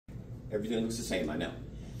Everything looks the same, I know.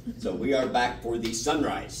 So we are back for the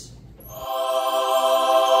sunrise.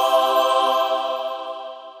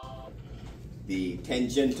 The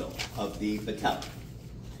tangential of the patella.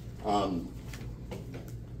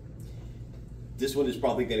 This one is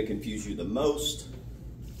probably going to confuse you the most,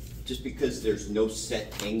 just because there's no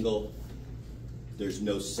set angle, there's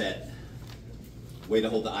no set way to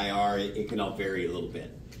hold the IR. It can all vary a little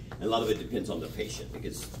bit. And a lot of it depends on the patient,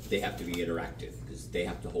 because they have to be interactive, because they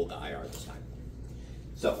have to hold the IR this time.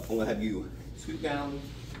 So I'm going to have you scoot down.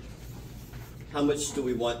 How much do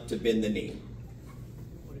we want to bend the knee?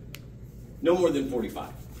 No more than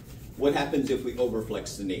 45. What happens if we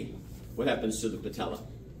overflex the knee? What happens to the patella?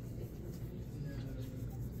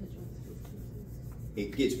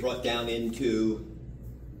 It gets brought down into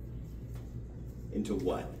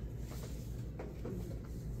what?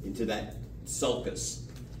 Into that sulcus,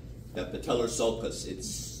 that patellar sulcus. It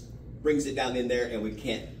brings it down in there and we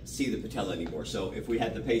can't see the patella anymore. So if we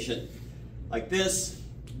had the patient like this,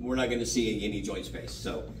 we're not going to see any joint space.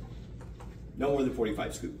 So no more than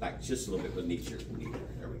 45, scoop back just a little bit beneath your knee.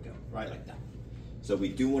 There we go, right like that. So we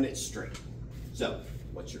do want it straight. So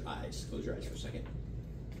what's your eyes? Close your eyes for a second.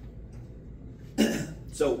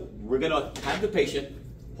 So we're going to have the patient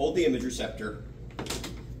hold the image receptor.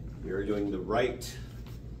 We're doing the right.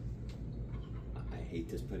 I hate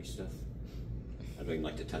this putty stuff. I don't even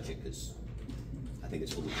like to touch it because I think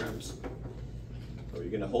it's full of germs. So you're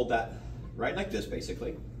going to hold that right like this,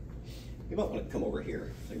 basically. You might want to come over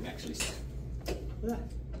here so you can actually see. Look at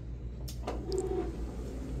that.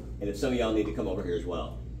 And if some of y'all need to come over here as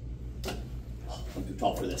well. I'm too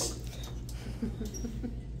tall for this.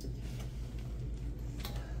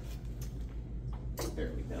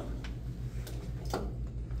 There we go.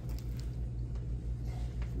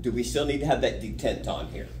 Do we still need to have that detent on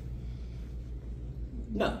here?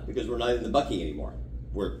 No, because we're not in the bucking anymore.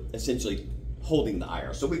 We're essentially holding the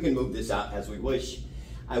IR. So we can move this out as we wish.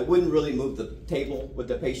 I wouldn't really move the table with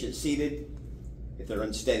the patient seated. If they're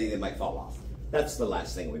unsteady, they might fall off. That's the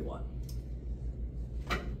last thing we want.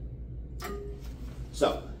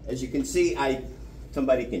 So, as you can see,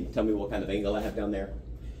 somebody can tell me what kind of angle I have down there.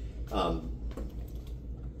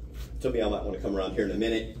 Some of y'all might want to come around here in a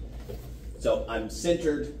minute. So I'm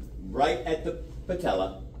centered right at the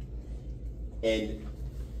patella, and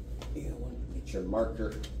you want to get your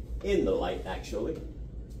marker in the light, actually,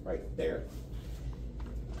 right there.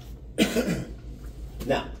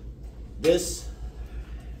 Now, this,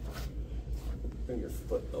 bring your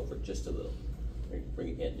foot over just a little.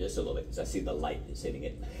 Bring it in just a little bit, because I see the light is hitting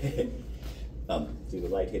it. See the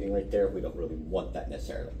light hitting right there? We don't really want that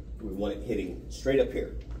necessarily. We want it hitting straight up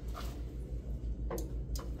here.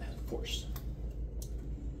 Of course.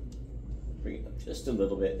 Bring it up just a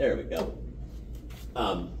little bit. There we go.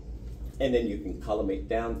 And then you can collimate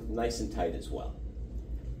down nice and tight as well.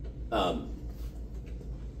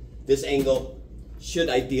 This angle should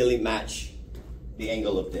ideally match the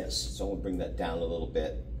angle of this. So we'll bring that down a little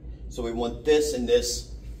bit. So we want this and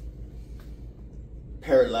this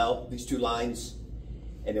parallel, these two lines,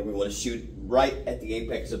 and then we want to shoot right at the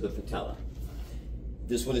apex of the patella.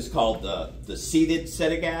 This one is called the seated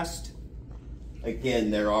Settegast. Again,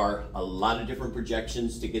 there are a lot of different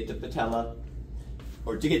projections to get the patella,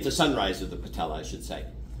 or to get the sunrise of the patella, I should say.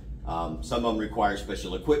 Some of them require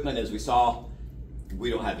special equipment, as we saw. We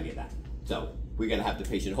don't have any of that. So we're going to have the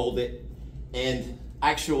patient hold it. And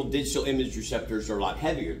actual digital image receptors are a lot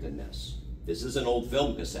heavier than this. This is an old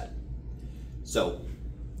film cassette. So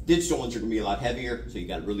digital ones are going to be a lot heavier, so you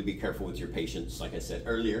got to really be careful with your patients, like I said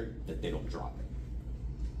earlier, that they don't drop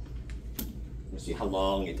it. We'll see how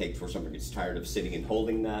long it takes before someone gets tired of sitting and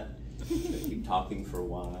holding that. Keep talking for a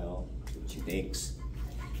while, see what she thinks.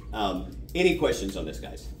 Any questions on this,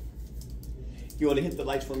 guys? Do you want to hit the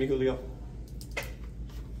lights for me, Julio?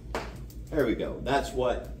 There we go. That's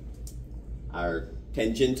what our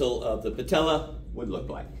tangential of the patella would look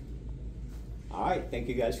like. All right, thank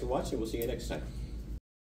you guys for watching. We'll see you next time.